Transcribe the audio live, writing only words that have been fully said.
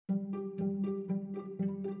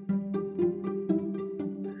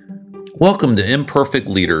Welcome to Imperfect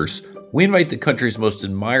Leaders. We invite the country's most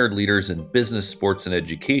admired leaders in business, sports, and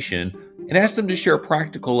education and ask them to share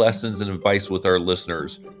practical lessons and advice with our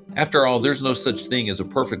listeners. After all, there's no such thing as a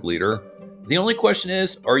perfect leader. The only question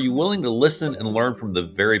is, are you willing to listen and learn from the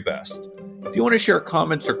very best? If you want to share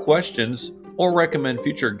comments or questions or recommend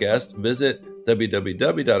future guests, visit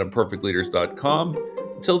www.imperfectleaders.com.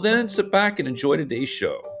 Until then, sit back and enjoy today's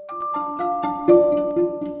show.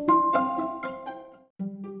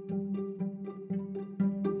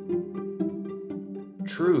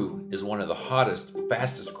 True is one of the hottest,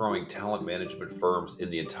 fastest growing talent management firms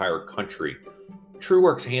in the entire country. True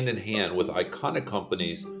works hand in hand with iconic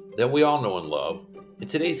companies that we all know and love. And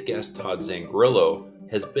today's guest, Todd Zangrillo,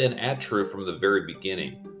 has been at True from the very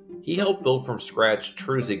beginning. He helped build from scratch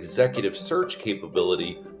True's executive search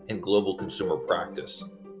capability and global consumer practice.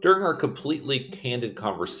 During our completely candid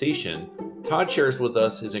conversation, Todd shares with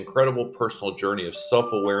us his incredible personal journey of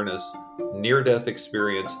self-awareness, near-death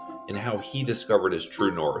experience, and how he discovered his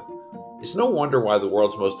true north. It's no wonder why the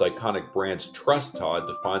world's most iconic brands trust Todd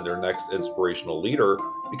to find their next inspirational leader,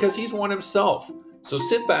 because he's one himself. So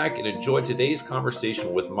sit back and enjoy today's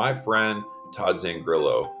conversation with my friend, Todd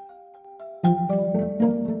Zangrillo.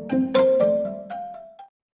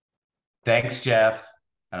 Thanks, Jeff.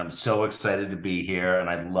 And I'm so excited to be here, and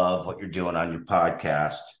I love what you're doing on your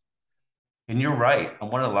podcast. And you're right. I'm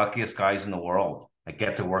one of the luckiest guys in the world. I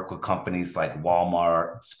get to work with companies like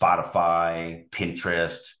Walmart, Spotify,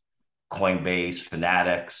 Pinterest, Coinbase,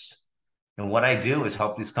 Fanatics. And what I do is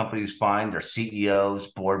help these companies find their CEOs,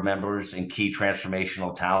 board members, and key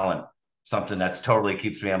transformational talent, something that's totally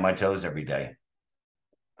keeps me on my toes every day.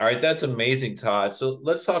 All right, that's amazing, Todd. So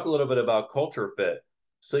let's talk a little bit about culture fit.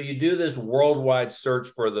 So you do this worldwide search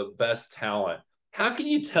for the best talent. How can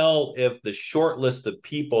you tell if the short list of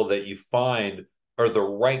people that you find are the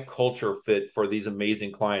right culture fit for these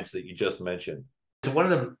amazing clients that you just mentioned? So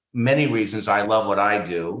one of the many reasons I love what I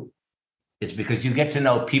do is because you get to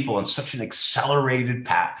know people in such an accelerated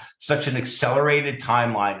path, such an accelerated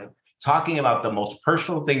timeline, talking about the most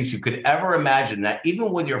personal things you could ever imagine that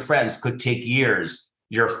even with your friends could take years,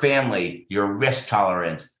 your family, your risk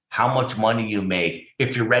tolerance, how much money you make,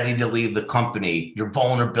 if you're ready to leave the company, your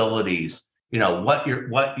vulnerabilities,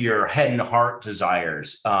 what your head and heart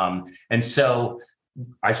desires. And so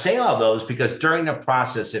I say all those because during the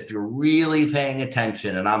process, if you're really paying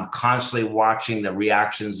attention, and I'm constantly watching the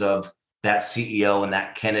reactions of that CEO and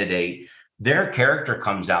that candidate, their character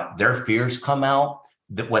comes out, their fears come out.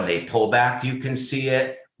 That when they pull back, you can see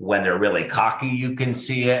it. When they're really cocky, you can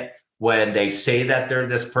see it. When they say that they're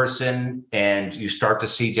this person and you start to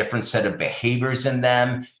see different set of behaviors in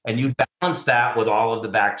them, and you balance that with all of the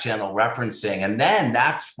back channel referencing. And then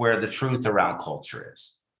that's where the truth around culture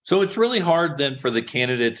is. So it's really hard then for the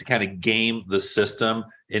candidate to kind of game the system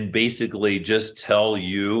and basically just tell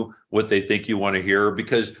you what they think you want to hear.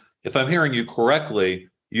 Because if I'm hearing you correctly,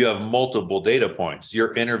 you have multiple data points.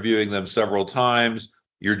 You're interviewing them several times.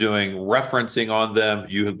 You're doing referencing on them.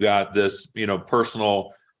 You have got this,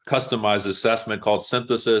 personal customized assessment called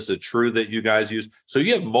synthesis, a True that you guys use. So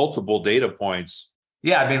you have multiple data points.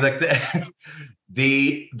 Yeah, I mean, like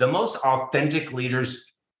the most authentic leaders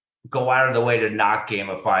go out of the way to not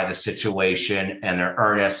gamify the situation, and they're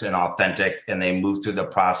earnest and authentic, and they move through the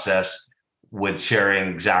process with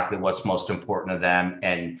sharing exactly what's most important to them.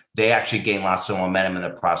 And they actually gain lots of momentum in the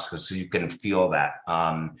process. So you can feel that.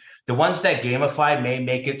 The ones that gamify may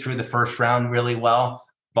make it through the first round really well,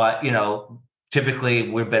 but typically,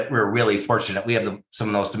 we're really fortunate. We have some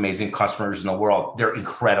of the most amazing customers in the world. They're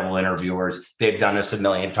incredible interviewers. They've done this a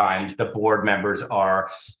million times. The board members are.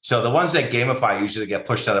 So the ones that gamify usually get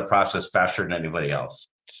pushed out of the process faster than anybody else.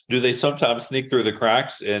 Do they sometimes sneak through the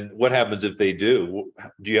cracks? And what happens if they do?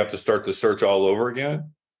 Do you have to start the search all over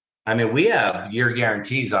again? I mean, we have year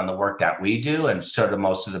guarantees on the work that we do, and so do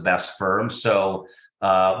most of the best firms. So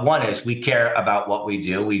one is we care about what we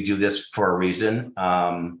do. We do this for a reason.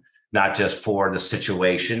 Not just for the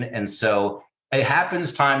situation. And so it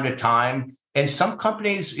happens time to time. And some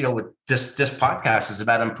companies, with this podcast is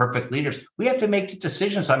about imperfect leaders. We have to make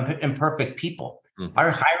decisions on imperfect people. Mm-hmm.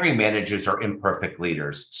 Our hiring managers are imperfect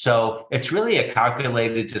leaders. So it's really a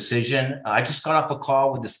calculated decision. I just got off a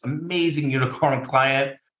call with this amazing unicorn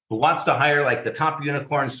client who wants to hire like the top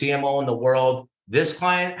unicorn CMO in the world. This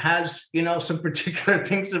client has, some particular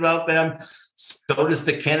things about them. So does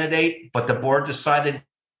the candidate, but the board decided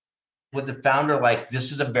with the founder, like,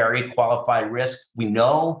 this is a very qualified risk. We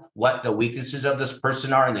know what the weaknesses of this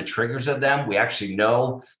person are and the triggers of them. We actually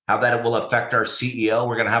know how that it will affect our CEO.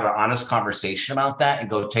 We're going to have an honest conversation about that and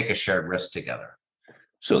go take a shared risk together.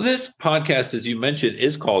 So this podcast, as you mentioned,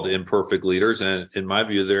 is called Imperfect Leaders. And in my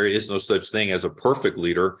view, there is no such thing as a perfect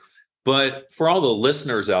leader. But for all the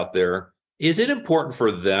listeners out there, is it important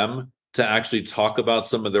for them to actually talk about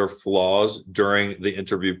some of their flaws during the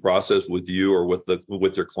interview process with you or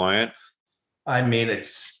with your client? I mean,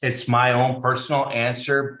 it's my own personal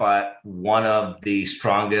answer, but one of the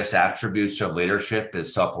strongest attributes of leadership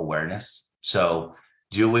is self-awareness. So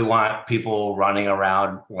do we want people running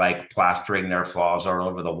around like plastering their flaws all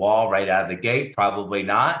over the wall right out of the gate? Probably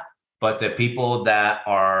not. But the people that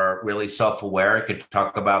are really self-aware could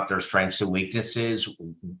talk about their strengths and weaknesses,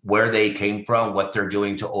 where they came from, what they're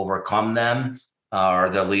doing to overcome them, are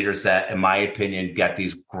the leaders that, in my opinion, get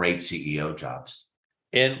these great CEO jobs.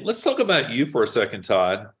 And let's talk about you for a second,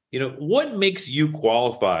 Todd. What makes you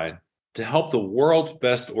qualified to help the world's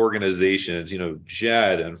best organizations,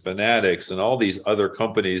 JED and Fanatics and all these other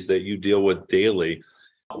companies that you deal with daily?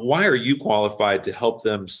 Why are you qualified to help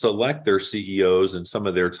them select their CEOs and some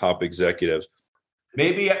of their top executives?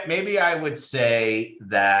 Maybe I would say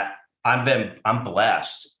that I'm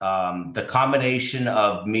blessed. The combination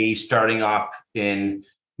of me starting off in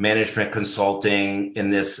management consulting in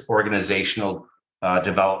this organizational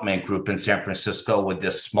development group in San Francisco with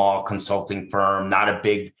this small consulting firm, not a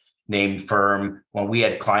big name firm, when we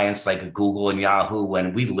had clients like Google and Yahoo,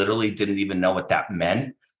 when we literally didn't even know what that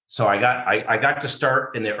meant. So I got to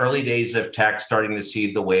start in the early days of tech, starting to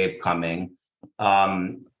see the wave coming.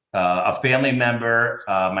 A family member,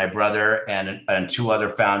 my brother, and two other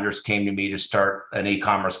founders came to me to start an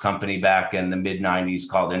e-commerce company back in the mid-90s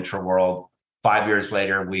called IntraWorld. 5 years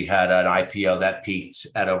later, we had an IPO that peaked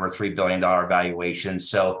at over $3 billion valuation.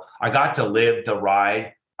 So I got to live the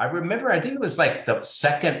ride. I remember, I think it was like the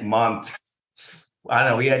second month. I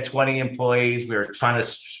don't know, we had 20 employees. We were trying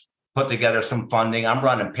to put together some funding. I'm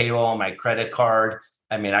running payroll on my credit card.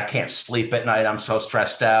 I mean, I can't sleep at night. I'm so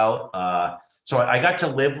stressed out. So I got to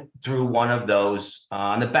live through one of those.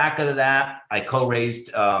 On the back of that, I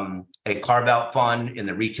co-raised a carve-out fund in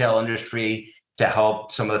the retail industry to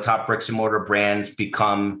help some of the top bricks and mortar brands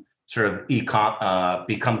become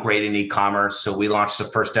become great in e-commerce. So we launched the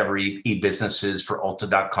first ever e-businesses for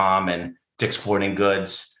Ulta.com and Dick's Sporting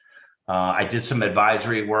Goods. I did some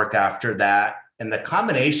advisory work after that. And the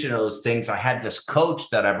combination of those things, I had this coach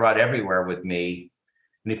that I brought everywhere with me.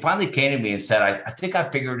 And he finally came to me and said, I think I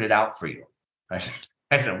figured it out for you. I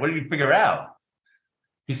said, what did you figure out?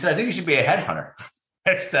 He said, I think you should be a headhunter.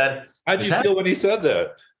 I said, how'd you feel when he said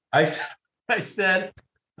that? I said,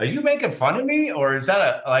 are you making fun of me? Or is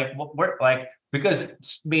that because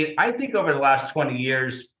I think over the last 20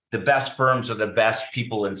 years, the best firms are the best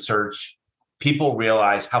people in search. People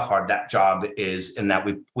realize how hard that job is and that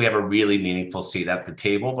we have a really meaningful seat at the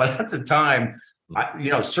table. But at the time,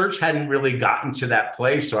 search hadn't really gotten to that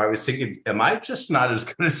place. So I was thinking, am I just not as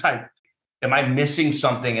good as am I missing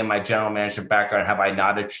something in my general management background? Have I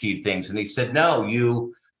not achieved things? And he said, no,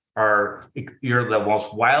 you're the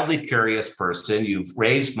most wildly curious person. You've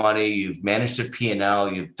raised money, you've managed a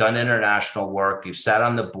P&L, you've done international work, you've sat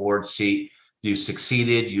on the board seat, you've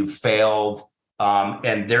succeeded, you've failed.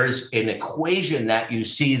 And there's an equation that you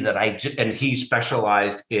see that and he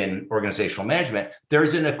specialized in organizational management.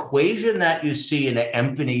 There's an equation that you see in an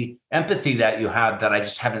empathy that you have that I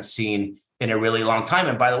just haven't seen in a really long time.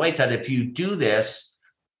 And by the way, Ted, if you do this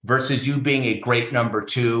versus you being a great number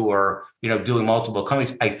two or, doing multiple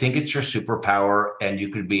companies, I think it's your superpower and you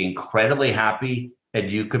could be incredibly happy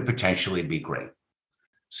and you could potentially be great.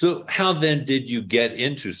 So how then did you get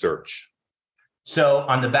into search? So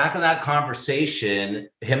on the back of that conversation,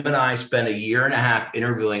 him and I spent a year and a half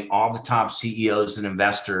interviewing all the top CEOs and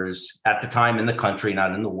investors at the time in the country,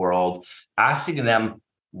 not in the world, asking them,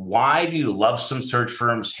 why do you love some search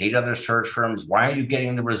firms, hate other search firms? Why are you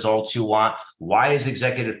getting the results you want? Why is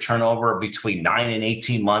executive turnover between 9 and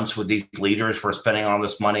 18 months with these leaders we're spending all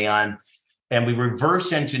this money on? And we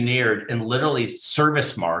reverse engineered and literally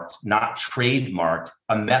service marked, not trademarked,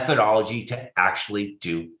 a methodology to actually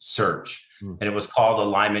do search. And it was called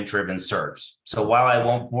alignment-driven search. So while I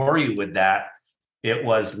won't bore you with that, it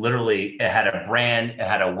was literally, it had a brand, it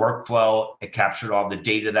had a workflow, it captured all the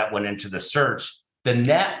data that went into the search. The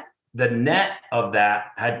net of that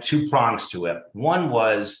had two prongs to it. One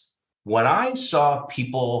was when I saw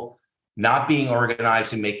people not being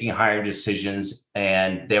organized and making hiring decisions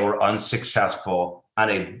and they were unsuccessful on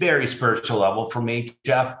a very spiritual level for me,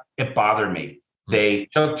 Jeff, it bothered me. They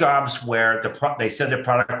took jobs where they said the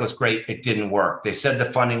product was great, it didn't work. They said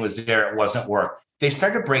the funding was there, it wasn't work. They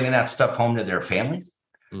started bringing that stuff home to their families.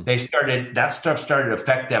 That stuff started to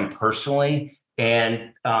affect them personally.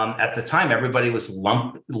 And at the time, everybody was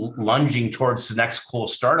lunging towards the next cool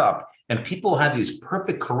startup. And people had these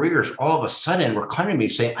perfect careers all of a sudden were coming to me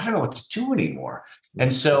saying, I don't know what to do anymore.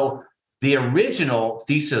 And so the original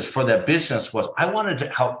thesis for that business was I wanted to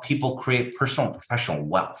help people create personal and professional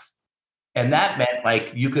wealth. And that meant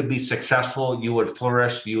like you could be successful, you would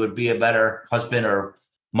flourish, you would be a better husband or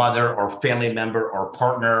mother or family member or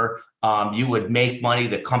partner. You would make money,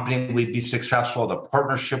 the company would be successful, the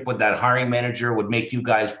partnership with that hiring manager would make you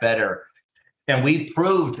guys better. And we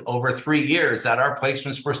proved over 3 years that our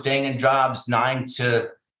placements were staying in jobs 9 to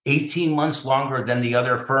 18 months longer than the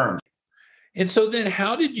other firms. And so then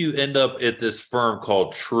how did you end up at this firm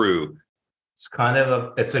called True?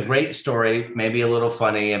 It's a great story, maybe a little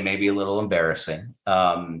funny and maybe a little embarrassing.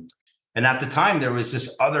 And at the time, there was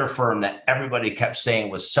this other firm that everybody kept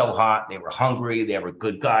saying was so hot. They were hungry. They were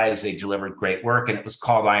good guys. They delivered great work. And it was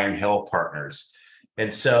called Iron Hill Partners.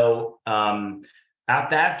 And so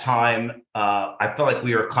at that time, I felt like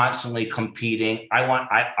we were constantly competing.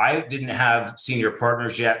 I didn't have senior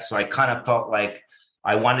partners yet. So I kind of felt like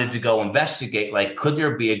I wanted to go investigate, like, could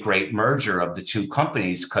there be a great merger of the two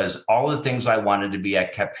companies? Because all the things I wanted to be, I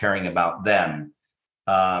kept hearing about them.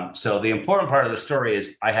 So the important part of the story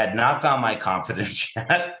is I had not found my confidence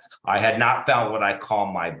yet. I had not found what I call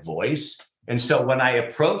my voice. And so when I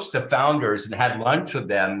approached the founders and had lunch with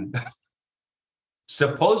them,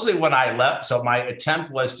 supposedly when I left, so my attempt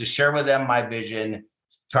was to share with them my vision,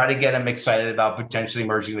 try to get them excited about potentially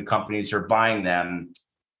merging the companies or buying them.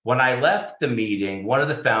 When I left the meeting, one of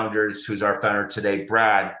the founders, who's our founder today,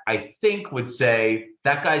 Brad, I think would say,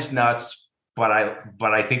 that guy's nuts, but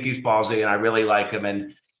I think he's ballsy and I really like him.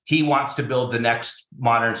 And he wants to build the next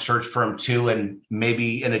modern search firm too, and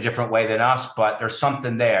maybe in a different way than us, but there's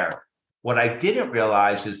something there. What I didn't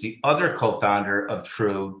realize is the other co-founder of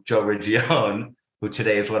True, Joe Rigione, who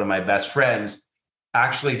today is one of my best friends,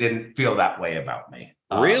 actually didn't feel that way about me.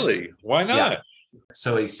 Really? Why not? Yeah.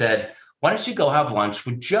 So he said, why don't you go have lunch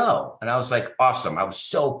with Joe? And I was like, awesome. I was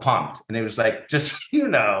so pumped. And he was like, just so you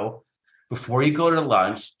know, before you go to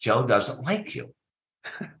lunch, Joe doesn't like you.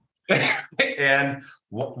 And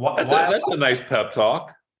that's a nice pep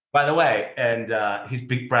talk. By the way, and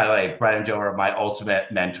Brian and Joe are my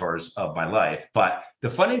ultimate mentors of my life. But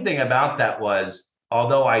the funny thing about that was,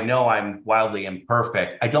 although I know I'm wildly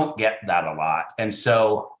imperfect, I don't get that a lot. And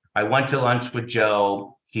so I went to lunch with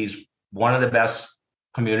Joe. He's one of the best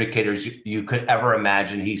communicators you could ever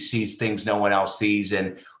imagine. He sees things no one else sees.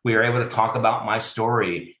 And we were able to talk about my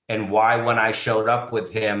story and why, when I showed up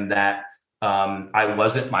with him, that I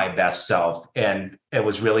wasn't my best self. And it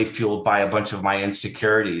was really fueled by a bunch of my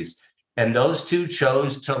insecurities. And those two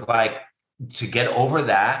chose to get over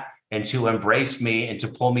that and to embrace me and to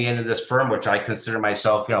pull me into this firm, which I consider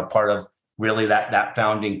myself, part of really that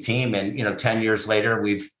founding team. And, 10 years later,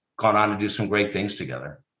 we've gone on to do some great things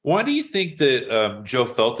together. Why do you think that Joe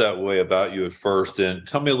felt that way about you at first? And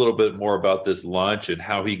tell me a little bit more about this lunch and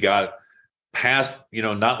how he got past,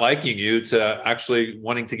 not liking you to actually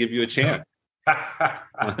wanting to give you a chance.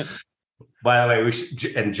 By the way,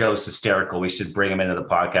 and Joe's hysterical. We should bring him into the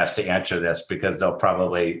podcast to answer this, because they'll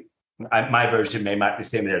probably, my version may not be the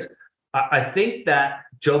same as theirs. I think that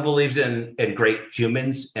Joe believes in great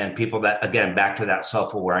humans and people that, again, back to that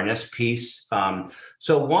self-awareness piece.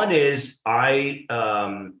 So one is I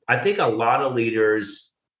think a lot of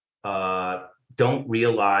leaders don't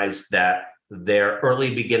realize that their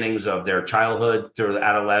early beginnings of their childhood through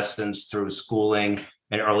adolescence, through schooling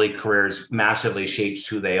and early careers massively shapes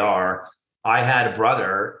who they are. I had a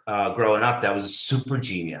brother growing up that was a super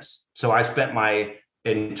genius. So I spent my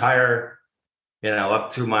entire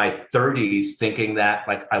up through my 30s thinking that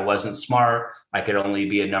I wasn't smart. I could only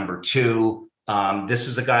be a number two. This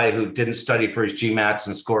is a guy who didn't study for his GMATs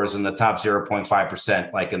and scores in the top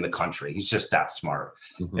 0.5% in the country. He's just that smart.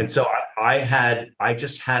 Mm-hmm. And so I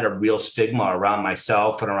just had a real stigma around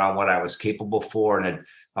myself and around what I was capable for, and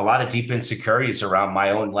a lot of deep insecurities around my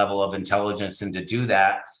own level of intelligence and to do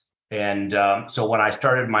that. And so when I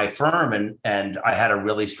started my firm and I had a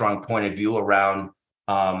really strong point of view around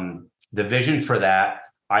the vision for that,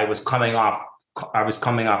 I was coming off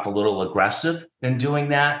a little aggressive in doing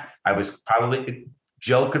that.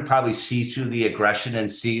 Joe could probably see through the aggression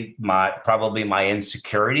and see my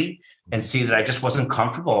insecurity and see that I just wasn't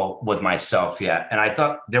comfortable with myself yet. And I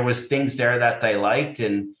thought there was things there that they liked.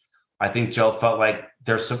 And I think Joe felt like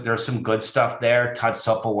there's some good stuff there. Todd's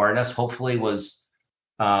self-awareness hopefully was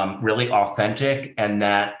really authentic, and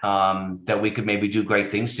that we could maybe do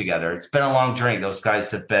great things together. It's been a long journey. Those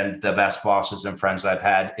guys have been the best bosses and friends I've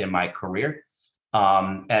had in my career,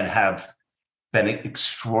 and have been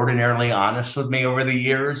extraordinarily honest with me over the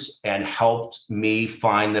years and helped me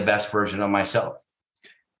find the best version of myself.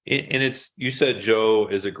 And it's, you said Joe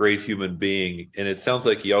is a great human being, and it sounds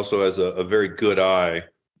like he also has a very good eye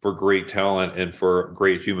for great talent and for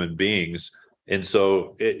great human beings. And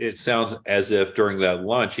so it sounds as if during that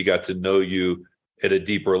lunch, he got to know you at a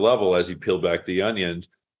deeper level as he peeled back the onion.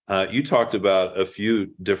 You talked about a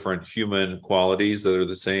few different human qualities that are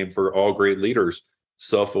the same for all great leaders: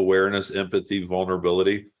 self awareness, empathy,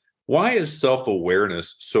 vulnerability. Why is self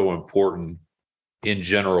awareness so important in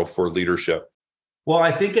general for leadership? Well,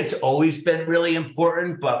 I think it's always been really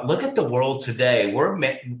important, but look at the world today.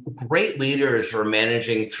 Great leaders are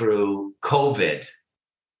managing through COVID,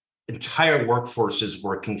 entire workforces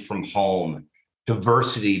working from home,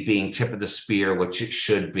 diversity being tip of the spear, which it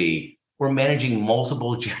should be. We're managing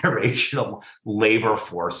multiple generational labor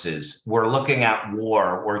forces. We're looking at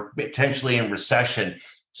war. We're potentially in recession.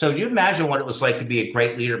 So you imagine what it was like to be a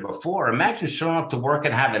great leader before. Imagine showing up to work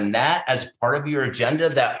and having that as part of your agenda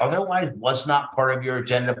that otherwise was not part of your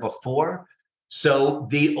agenda before. So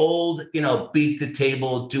the old, beat the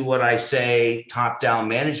table, do what I say, top down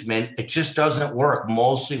management, it just doesn't work,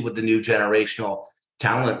 mostly with the new generational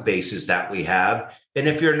talent bases that we have. And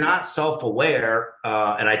if you're not self-aware,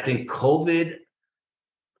 and I think COVID,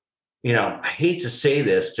 I hate to say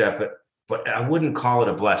this, Jeff, but I wouldn't call it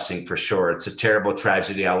a blessing for sure. It's a terrible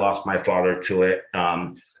tragedy. I lost my father to it.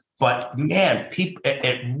 But man,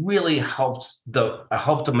 it really helped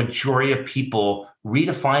the majority of people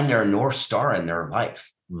redefine their North Star in their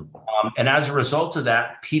life. And as a result of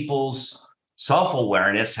that, people's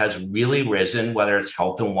self-awareness has really risen, whether it's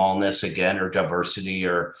health and wellness again, or diversity,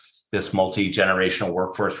 or this multi-generational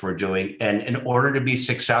workforce we're doing. And in order to be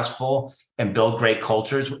successful and build great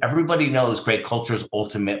cultures, everybody knows great cultures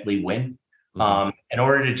ultimately win. In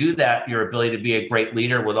order to do that, your ability to be a great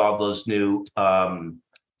leader with all those new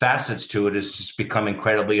facets to it is just become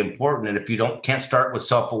incredibly important. And if you can't start with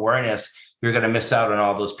self-awareness, you're going to miss out on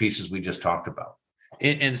all those pieces we just talked about.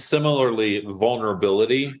 And similarly,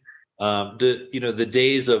 vulnerability. The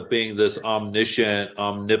days of being this omniscient,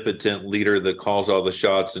 omnipotent leader that calls all the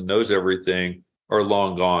shots and knows everything are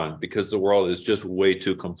long gone, because the world is just way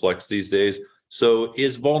too complex these days. So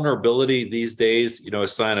is vulnerability these days, a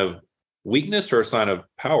sign of weakness or a sign of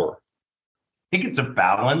power? I think it's a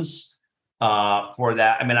balance for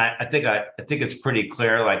that. I mean, I think it's pretty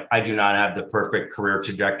clear. Like, I do not have the perfect career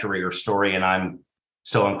trajectory or story, and I'm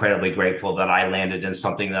so incredibly grateful that I landed in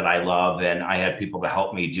something that I love, and I had people to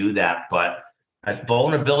help me do that. But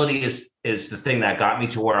vulnerability is the thing that got me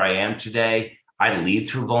to where I am today. I lead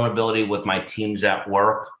through vulnerability with my teams at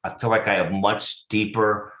work. I feel like I have much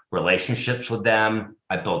deeper relationships with them.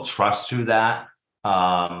 I build trust through that.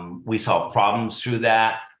 We solve problems through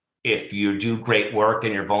that. If you do great work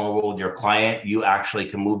and you're vulnerable with your client, you actually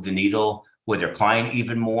can move the needle with your client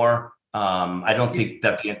even more. I don't think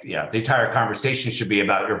that the entire conversation should be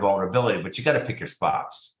about your vulnerability, but you got to pick your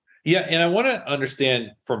spots. Yeah. And I want to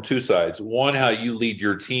understand from two sides: one, how you lead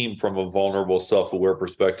your team from a vulnerable, self-aware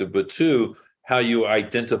perspective, but two, how you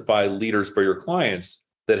identify leaders for your clients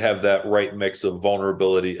that have that right mix of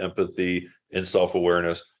vulnerability, empathy, and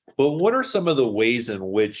self-awareness. But what are some of the ways in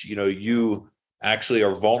which, you actually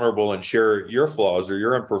are vulnerable and share your flaws or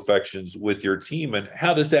your imperfections with your team? And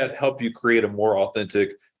how does that help you create a more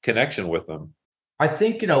authentic connection with them? I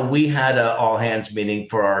think, we had an all hands meeting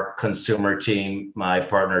for our consumer team. My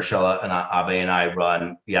partner, Shella and Abe and I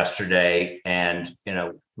run yesterday. And,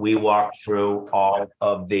 we walked through all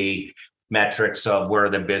of the metrics of where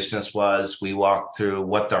the business was. We walked through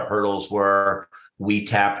what the hurdles were. We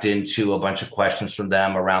tapped into a bunch of questions from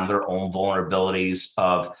them around their own vulnerabilities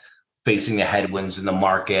of facing the headwinds in the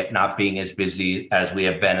market, not being as busy as we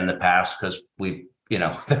have been in the past, because I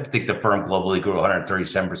think the firm globally grew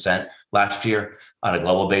 137% last year on a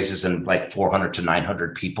global basis, and like 400 to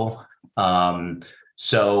 900 people.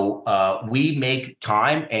 So we make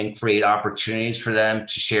time and create opportunities for them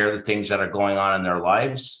to share the things that are going on in their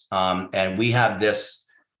lives. And we have this,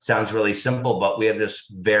 sounds really simple, but we have this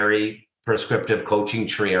very prescriptive coaching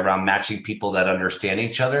tree around matching people that understand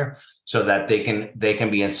each other, so that they can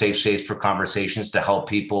be in safe space for conversations to help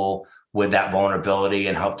people with that vulnerability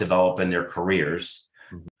and help develop in their careers.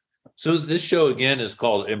 So this show again is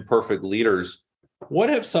called Imperfect Leaders. What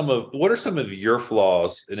are some of your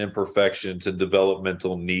flaws and imperfections and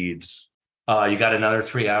developmental needs? You got another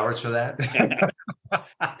 3 hours for that?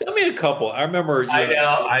 Tell me a couple. I remember. I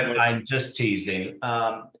know. I'm just teasing.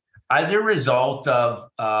 As a result of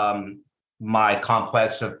my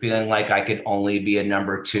complex of feeling like I could only be a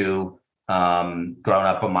number two, growing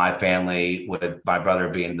up in my family with my brother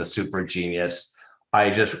being the super genius, I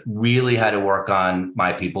just really had to work on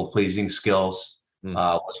my people pleasing skills. Mm.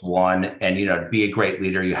 was one. And, to be a great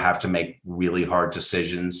leader, you have to make really hard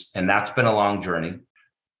decisions. And that's been a long journey.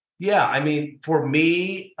 Yeah. I mean, for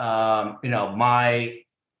me, my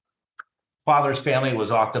father's family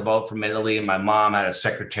was off the boat from Italy, and my mom had a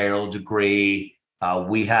secretarial degree.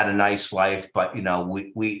 We had a nice life, but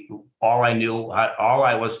we all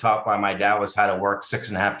I was taught by my dad was how to work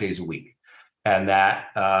 6.5 days a week, and that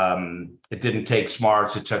it didn't take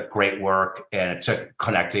smarts; it took great work, and it took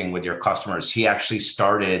connecting with your customers. He actually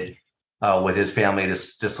started with his family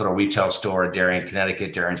this little retail store in Darien,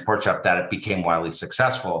 Connecticut, Darien's Pork Shop, that it became wildly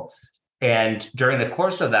successful. And during the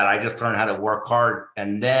course of that, I just learned how to work hard,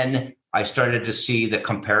 and then I started to see the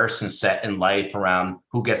comparison set in life around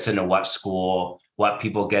who gets into what school, what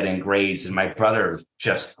people get in grades. And my brother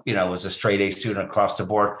just, was a straight A student across the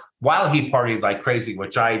board while he partied like crazy,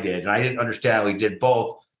 which I did. And I didn't understand how he did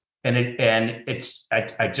both.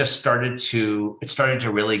 I just started to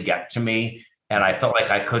really get to me. And I felt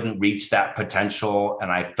like I couldn't reach that potential.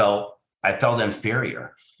 And I felt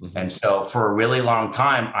inferior. Mm-hmm. And so for a really long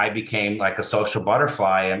time, I became like a social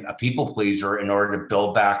butterfly and a people pleaser in order to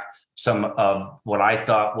build back some of what I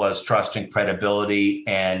thought was trust and credibility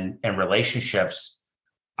and relationships.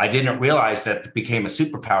 I didn't realize that it became a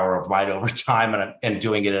superpower of mine over time and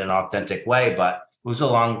doing it in an authentic way. But it was a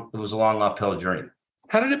long uphill journey.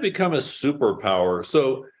 How did it become a superpower?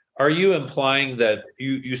 So are you implying that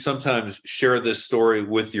you sometimes share this story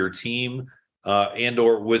with your team and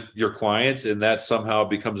or with your clients, and that somehow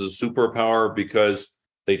becomes a superpower because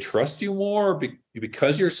they trust you more,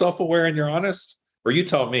 because you're self-aware and you're honest? Or you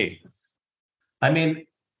tell me. I mean,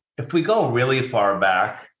 if we go really far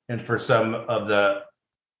back, and for some of the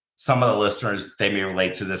listeners, they may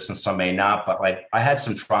relate to this and some may not, but like I had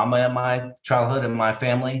some trauma in my childhood in my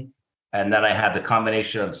family. And then I had the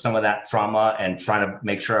combination of some of that trauma and trying to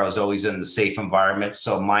make sure I was always in the safe environment.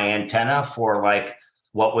 So my antenna for like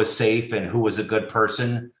what was safe and who was a good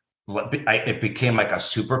person, it became like a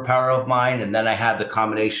superpower of mine. And then I had the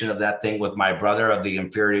combination of that thing with my brother of the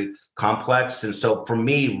inferiority complex. And so for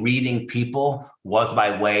me, reading people was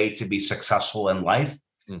my way to be successful in life.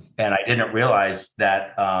 Mm. And I didn't realize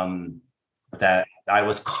that that I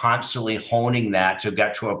was constantly honing that to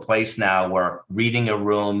get to a place now where reading a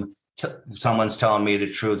room, someone's telling me the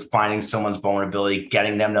truth, finding someone's vulnerability,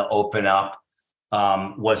 getting them to open up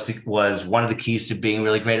was one of the keys to being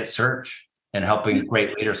really great at search and helping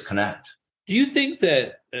great leaders connect. Do you think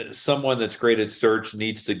that someone that's great at search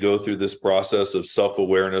needs to go through this process of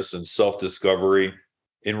self-awareness and self-discovery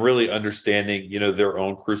and really understanding, their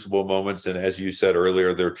own crucible moments and, as you said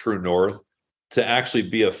earlier, their true north to actually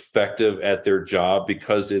be effective at their job,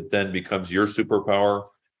 because it then becomes your superpower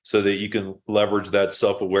so that you can leverage that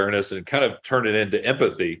self-awareness and kind of turn it into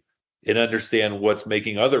empathy and understand what's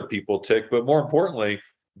making other people tick, but more importantly,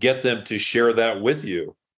 get them to share that with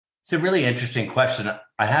you? It's a really interesting question.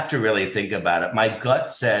 I have to really think about it. My gut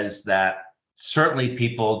says that certainly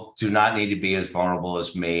people do not need to be as vulnerable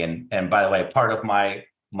as me. And by the way, part of my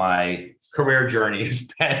career journey has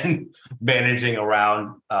been managing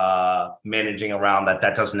around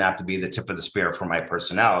that doesn't have to be the tip of the spear for my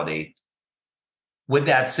personality. With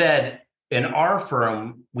that said, in our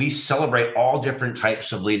firm, we celebrate all different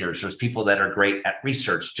types of leaders. There's people that are great at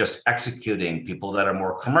research, just executing, people that are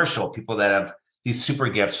more commercial, people that have these super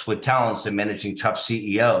gifts with talents and managing tough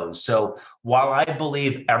CEOs. So while I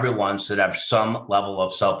believe everyone should have some level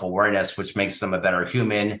of self-awareness, which makes them a better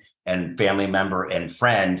human and family member and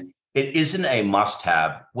friend, it isn't a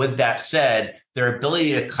must-have. With that said, their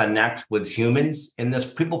ability to connect with humans in this,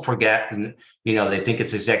 people forget, and they think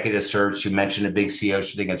it's executive search. You mentioned a big CEO,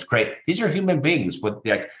 you think it's great. These are human beings.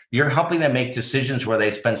 You're helping them make decisions where they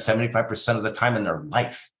spend 75% of the time in their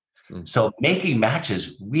life. So making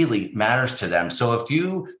matches really matters to them. So if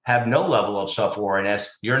you have no level of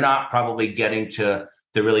self-awareness, you're not probably getting to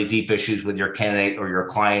the really deep issues with your candidate or your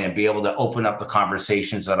client and be able to open up the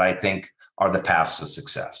conversations that I think are the paths to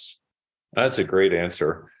success. That's a great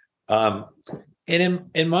answer. And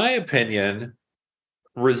in my opinion,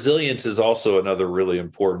 resilience is also another really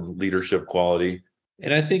important leadership quality.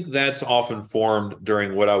 And I think that's often formed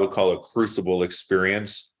during what I would call a crucible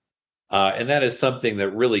experience. And that is something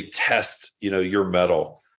that really tests, your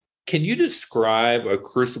mettle. Can you describe a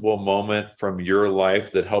crucible moment from your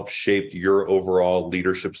life that helped shape your overall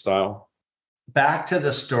leadership style? Back to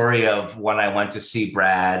the story of when I went to see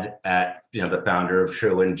Brad at, the founder of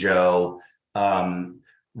True and Joe.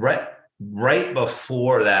 Right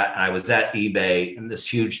before that, I was at eBay in this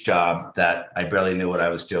huge job that I barely knew what I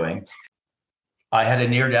was doing. I had a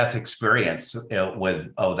near-death experience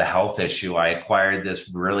with the health issue. I acquired this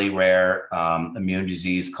really rare immune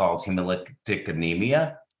disease called hemolytic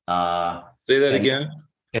anemia. Say that And again.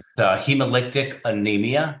 it's hemolytic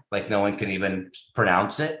anemia, like no one can even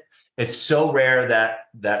pronounce it. It's so rare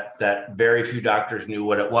that very few doctors knew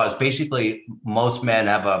what it was. Basically, most men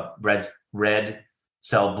have a red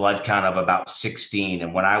cell blood count of about 16.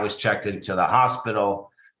 And when I was checked into the hospital,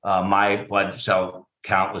 my blood cell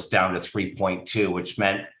count was down to 3.2, which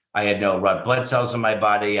meant I had no red blood cells in my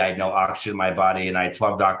body. I had no oxygen in my body. And I had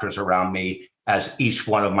 12 doctors around me as each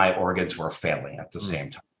one of my organs were failing at the same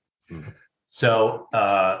time. Mm. So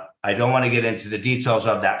I don't want to get into the details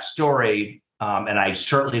of that story. And I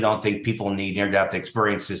certainly don't think people need near-death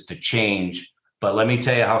experiences to change. But let me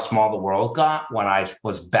tell you how small the world got when I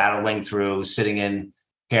was battling through, sitting in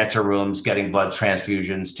cancer rooms, getting blood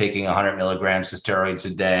transfusions, taking 100 milligrams of steroids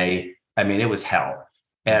a day. I mean, it was hell.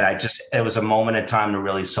 And it was a moment in time to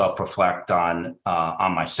really self-reflect on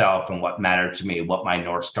myself and what mattered to me, what my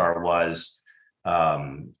North Star was.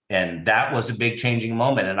 And that was a big changing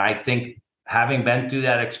moment. And I think having been through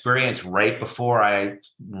that experience right before I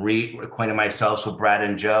reacquainted myself with Brad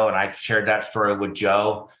and Joe, and I shared that story with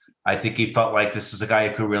Joe, I think he felt like this is a guy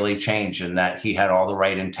who could really change and that he had all the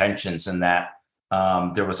right intentions and that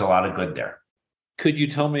there was a lot of good there. Could you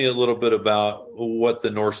tell me a little bit about what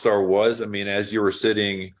the North Star was? I mean, as you were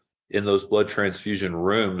sitting in those blood transfusion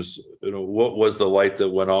rooms, what was the light that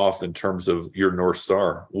went off in terms of your North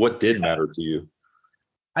Star? What did matter to you?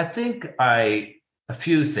 I think a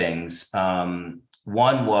few things. One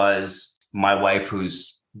was my wife,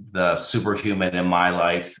 who's the superhuman in my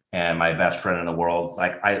life and my best friend in the world.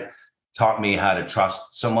 Like, I taught me how to trust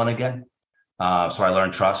someone again. So I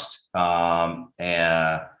learned trust.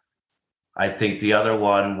 And I think the other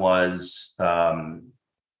one was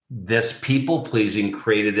this people pleasing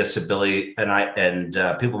created this ability. And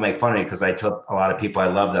people make fun of me because I tell a lot of people I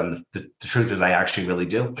love them. The truth is I actually really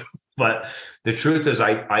do. But the truth is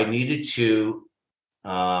I needed to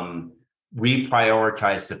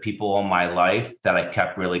reprioritize the people in my life that I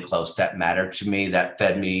kept really close, that mattered to me, that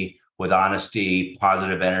fed me with honesty,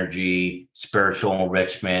 positive energy, spiritual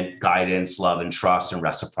enrichment, guidance, love, and trust, and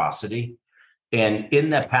reciprocity. And in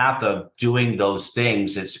the path of doing those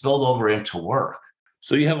things, it spilled over into work.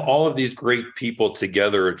 So you have all of these great people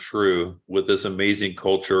together at True with this amazing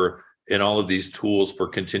culture and all of these tools for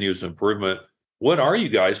continuous improvement. What are you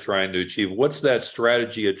guys trying to achieve? What's that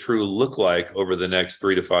strategy at True look like over the next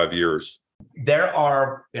 3 to 5 years? There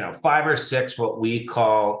are, 5 or 6 what we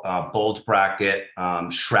call bulge bracket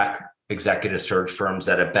Shrek executive search firms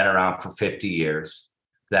that have been around for 50 years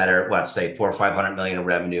that are, let's say, 400 or 500 million in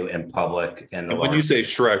revenue in public. And when you say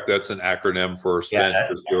Shrek, that's an acronym for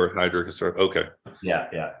Spencer, Stewart, Heidrich. Okay.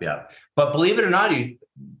 Yeah. But believe it or not,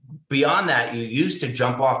 beyond that, you used to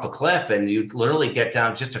jump off a cliff and you'd literally get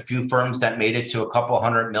down just a few firms that made it to a couple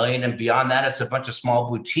 100 million. And beyond that, it's a bunch of small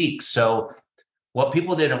boutiques. So what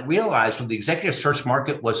people didn't realize was the executive search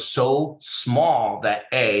market was so small that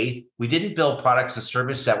we didn't build products and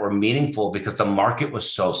services that were meaningful because the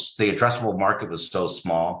addressable market was so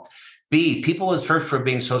small. B, people in search for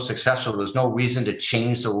being so successful, there was no reason to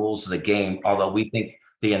change the rules of the game, although we think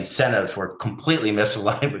the incentives were completely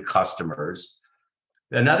misaligned with customers.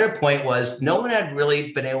 Another point was no one had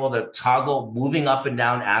really been able to toggle moving up and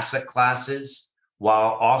down asset classes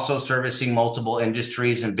while also servicing multiple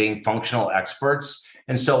industries and being functional experts.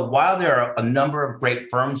 And so while there are a number of great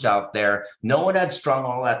firms out there, no one had strung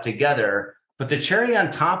all that together. But the cherry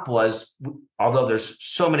on top was, although there's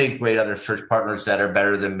so many great other search partners that are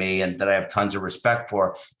better than me and that I have tons of respect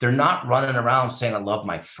for, they're not running around saying, I love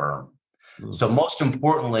my firm. Mm-hmm. So most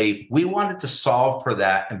importantly, we wanted to solve for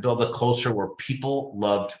that and build a culture where people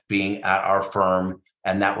loved being at our firm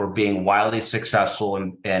and that we're being wildly successful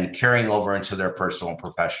and carrying over into their personal and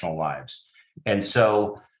professional lives. And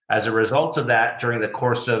so as a result of that, during the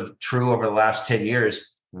course of True over the last 10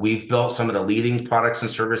 years, we've built some of the leading products and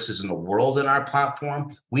services in the world in our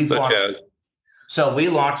platform. So we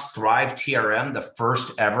launched Thrive TRM, the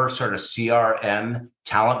first ever sort of CRM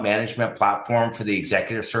talent management platform for the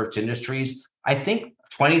executive search industries. I think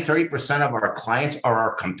 20, 30% of our clients are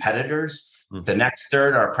our competitors. Mm-hmm. The next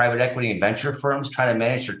third are private equity and venture firms trying to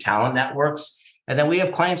manage their talent networks. And then we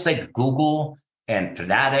have clients like Google and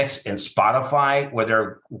Fanatics and Spotify, where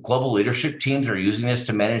their global leadership teams are using this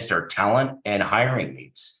to manage their talent and hiring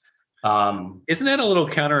needs. Isn't that a little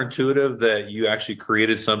counterintuitive that you actually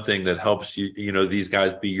created something that helps these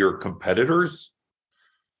guys be your competitors?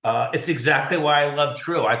 It's exactly why I love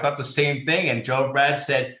True. I thought the same thing. And Joe and Brad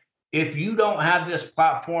said, if you don't have this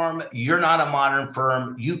platform, you're not a modern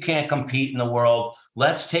firm. You can't compete in the world.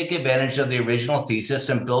 Let's take advantage of the original thesis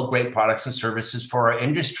and build great products and services for our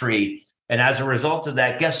industry. And as a result of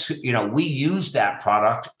that, we use that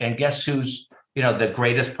product, and guess who's the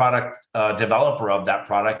greatest product developer of that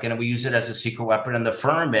product, and we use it as a secret weapon in the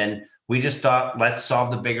firm. And we just thought, let's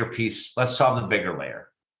solve the bigger piece. Let's solve the bigger layer.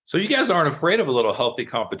 So you guys aren't afraid of a little healthy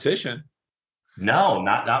competition? No,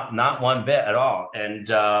 not one bit at all. And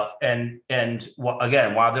again,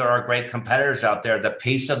 while there are great competitors out there, the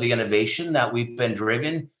pace of the innovation that we've been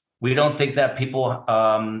driven, we don't think that people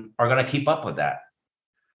are going to keep up with that.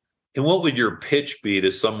 And what would your pitch be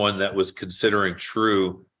to someone that was considering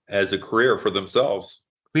True as a career for themselves?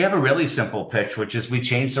 We have a really simple pitch, which is we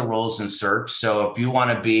change the rules in search. So if you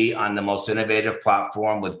want to be on the most innovative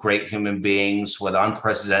platform with great human beings, with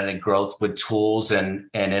unprecedented growth, with tools and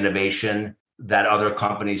innovation that other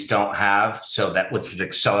companies don't have, so that which would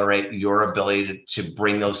accelerate your ability to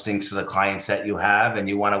bring those things to the clients that you have, and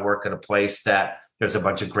you want to work at a place that there's a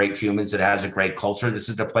bunch of great humans, that has a great culture, this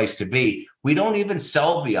is the place to be. We don't even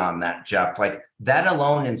sell beyond that, Jeff. Like that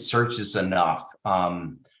alone in search is enough.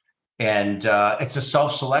 And it's a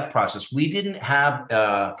self-select process. We didn't have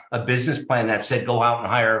a business plan that said, go out and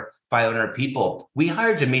hire 500 people. We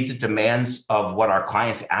hired to meet the demands of what our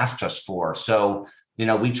clients asked us for. So,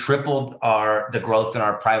 we tripled the growth in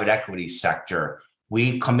our private equity sector.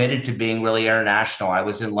 We committed to being really international. I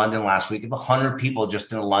was in London last week, 100 people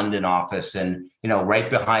just in the London office. And, right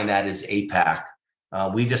behind that is APAC.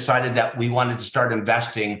 We decided that we wanted to start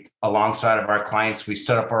investing alongside of our clients. We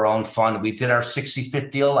set up our own fund. We did our 65th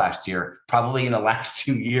deal last year, probably in the last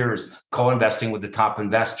 2 years, co-investing with the top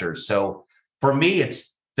investors. So for me,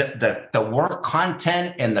 it's the work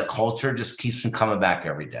content and the culture just keeps me coming back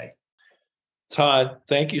every day. Todd,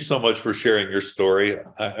 thank you so much for sharing your story.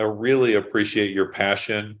 I really appreciate your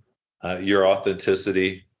passion, your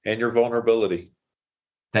authenticity, and your vulnerability.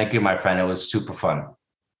 Thank you, my friend. It was super fun.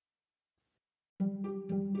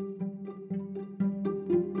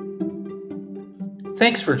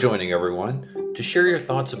 Thanks for joining, everyone. To share your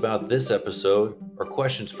thoughts about this episode or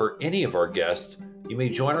questions for any of our guests, you may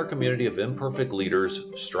join our community of imperfect leaders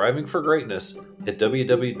striving for greatness at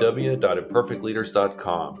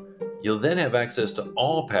www.imperfectleaders.com. You'll then have access to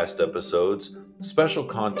all past episodes, special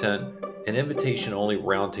content, and invitation-only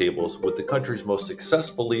roundtables with the country's most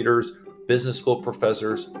successful leaders, business school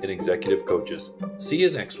professors, and executive coaches. See you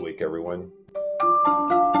next week, everyone.